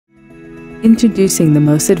Introducing the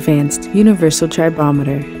most advanced universal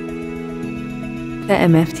tribometer, the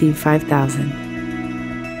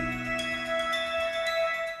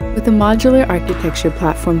MFT-5000. With a modular architecture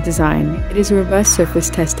platform design, it is a robust surface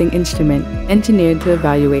testing instrument engineered to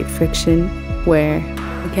evaluate friction, wear,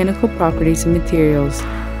 mechanical properties of materials,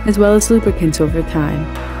 as well as lubricants over time.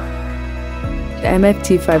 The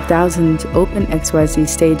MFT-5000's open XYZ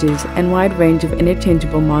stages and wide range of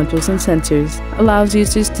interchangeable modules and sensors allows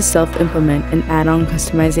users to self-implement and add-on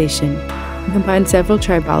customization, and combine several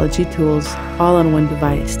tribology tools all on one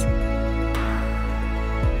device.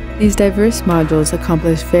 These diverse modules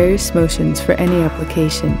accomplish various motions for any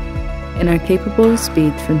application, and are capable of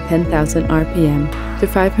speeds from 10,000 RPM to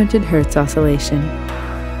 500 Hz oscillation.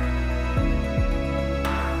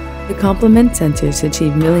 The complement sensors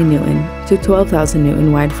achieve millinewton to 12,000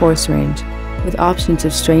 Newton wide force range, with options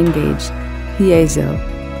of strain gauge, piezo,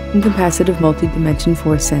 and capacitive multi-dimension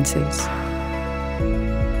force sensors.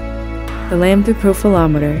 The lambda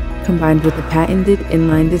profilometer, combined with a patented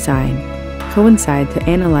inline design, coincide to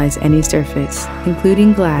analyze any surface,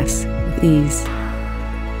 including glass, with ease.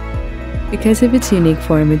 Because of its unique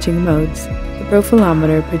four imaging modes, the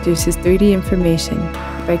profilometer produces 3D information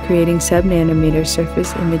by creating sub-nanometer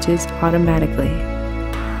surface images automatically.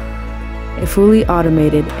 A fully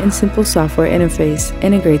automated and simple software interface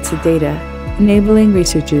integrates the data, enabling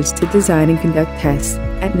researchers to design and conduct tests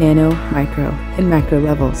at nano, micro, and macro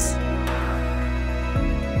levels.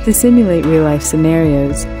 To simulate real-life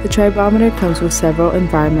scenarios, the tribometer comes with several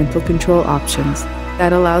environmental control options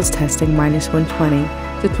that allows testing -120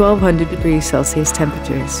 to 1200 degrees Celsius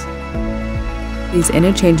temperatures. These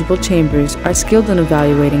interchangeable chambers are skilled in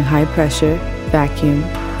evaluating high pressure, vacuum,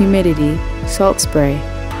 humidity, salt spray,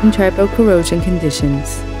 and tribocorrosion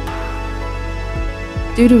conditions.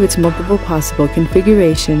 Due to its multiple possible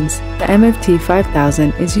configurations, the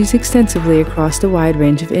MFT-5000 is used extensively across a wide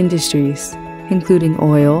range of industries, including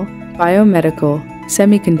oil, biomedical,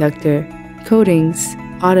 semiconductor, coatings,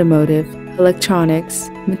 automotive, electronics,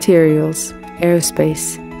 materials,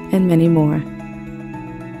 aerospace, and many more.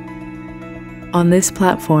 On this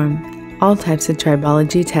platform, all types of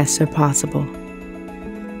tribology tests are possible.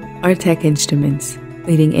 Our tech instruments,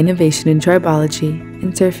 leading innovation in tribology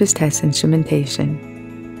and surface test instrumentation.